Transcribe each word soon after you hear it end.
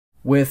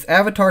With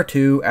Avatar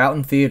 2 out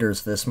in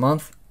theaters this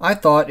month, I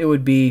thought it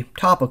would be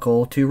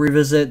topical to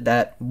revisit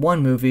that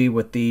one movie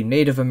with the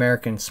Native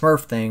American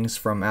Smurf things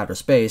from outer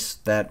space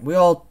that we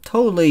all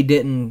totally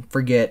didn't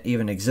forget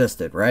even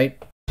existed, right?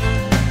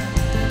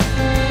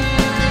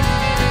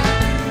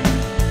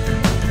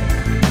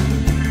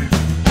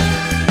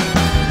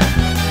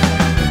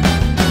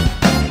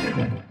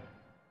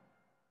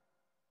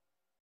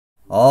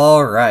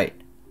 Alright,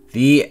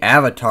 the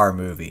Avatar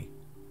movie.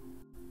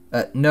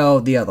 No,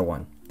 the other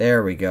one.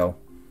 There we go.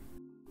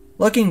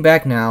 Looking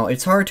back now,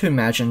 it's hard to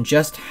imagine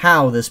just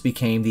how this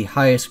became the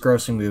highest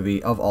grossing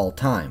movie of all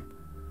time.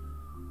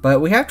 But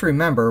we have to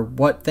remember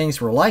what things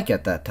were like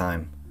at that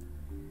time.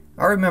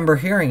 I remember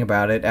hearing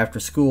about it after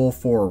school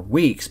for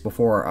weeks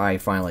before I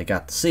finally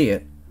got to see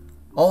it.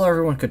 All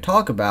everyone could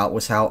talk about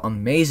was how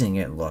amazing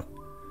it looked.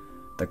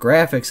 The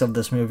graphics of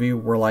this movie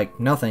were like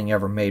nothing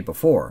ever made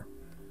before.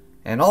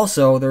 And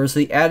also, there was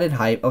the added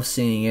hype of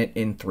seeing it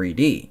in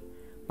 3D.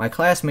 My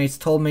classmates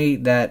told me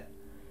that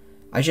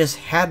I just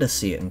had to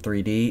see it in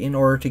 3D in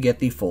order to get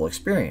the full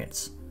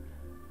experience.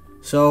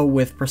 So,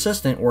 with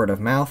persistent word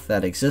of mouth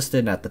that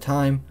existed at the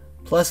time,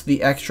 plus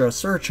the extra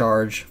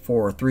surcharge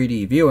for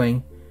 3D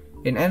viewing,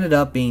 it ended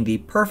up being the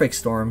perfect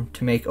storm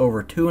to make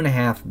over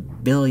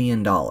 $2.5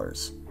 billion.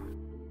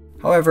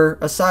 However,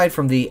 aside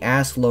from the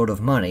ass load of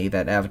money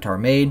that Avatar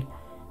made,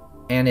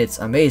 and its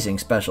amazing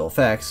special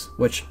effects,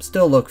 which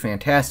still look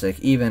fantastic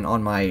even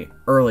on my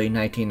early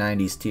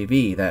 1990s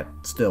TV that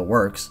still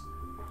works,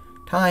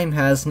 time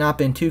has not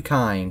been too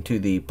kind to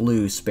the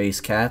blue space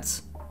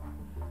cats.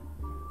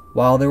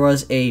 While there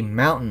was a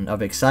mountain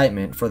of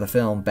excitement for the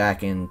film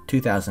back in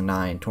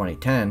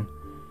 2009-2010,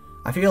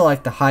 I feel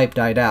like the hype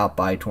died out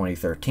by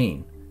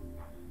 2013.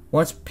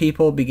 Once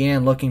people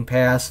began looking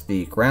past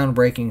the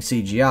groundbreaking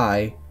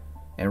CGI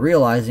and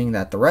realizing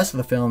that the rest of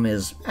the film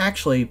is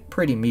actually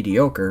pretty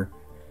mediocre,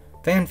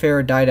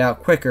 fanfare died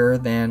out quicker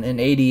than an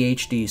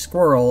ADHD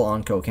squirrel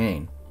on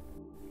cocaine.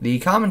 The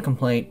common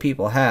complaint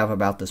people have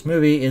about this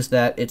movie is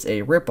that it's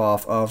a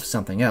ripoff of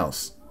something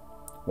else.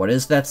 What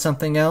is that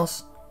something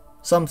else?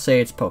 Some say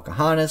it's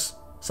Pocahontas,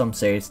 some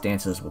say it's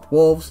Dances with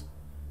Wolves,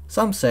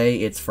 some say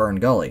it's Fern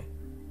Gully.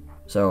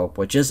 So,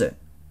 which is it?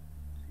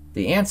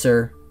 The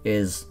answer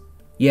is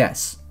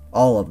yes,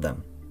 all of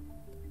them.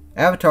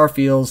 Avatar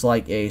feels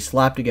like a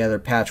slap-together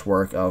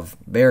patchwork of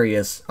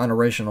various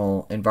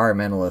unoriginal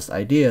environmentalist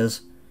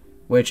ideas,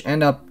 which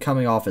end up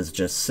coming off as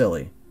just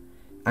silly.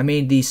 I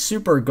mean, the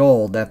super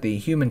gold that the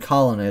human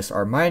colonists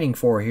are mining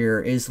for here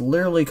is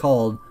literally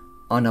called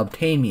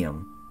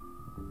unobtainium.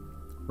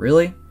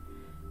 Really?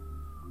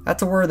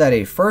 That's a word that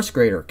a first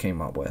grader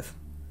came up with.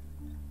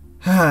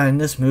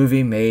 And this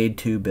movie made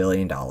 $2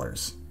 billion.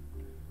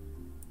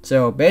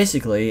 So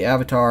basically,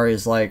 Avatar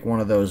is like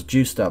one of those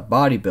juiced up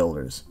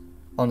bodybuilders.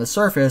 On the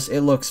surface, it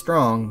looks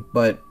strong,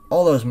 but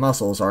all those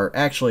muscles are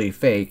actually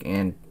fake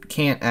and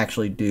can't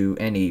actually do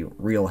any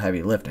real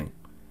heavy lifting.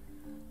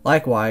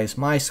 Likewise,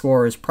 my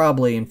score is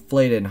probably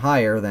inflated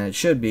higher than it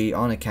should be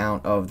on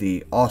account of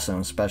the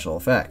awesome special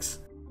effects.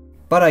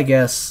 But I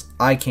guess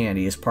eye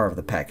candy is part of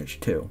the package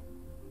too.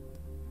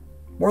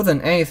 More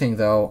than anything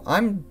though,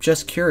 I'm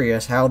just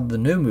curious how the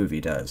new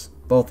movie does,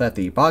 both at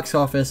the box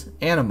office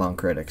and among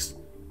critics.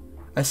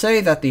 I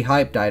say that the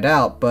hype died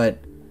out, but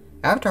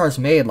Avatar's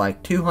made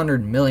like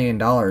 $200 million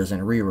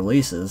in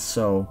re-releases,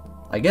 so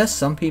I guess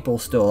some people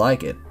still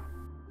like it.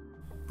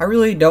 I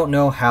really don't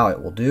know how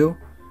it will do,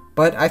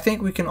 but I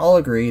think we can all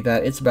agree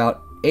that it's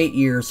about 8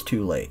 years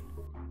too late.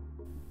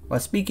 But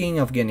speaking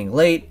of getting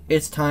late,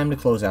 it's time to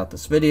close out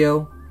this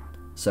video,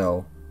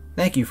 so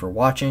thank you for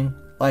watching,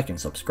 like and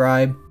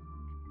subscribe,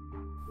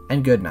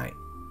 and good night.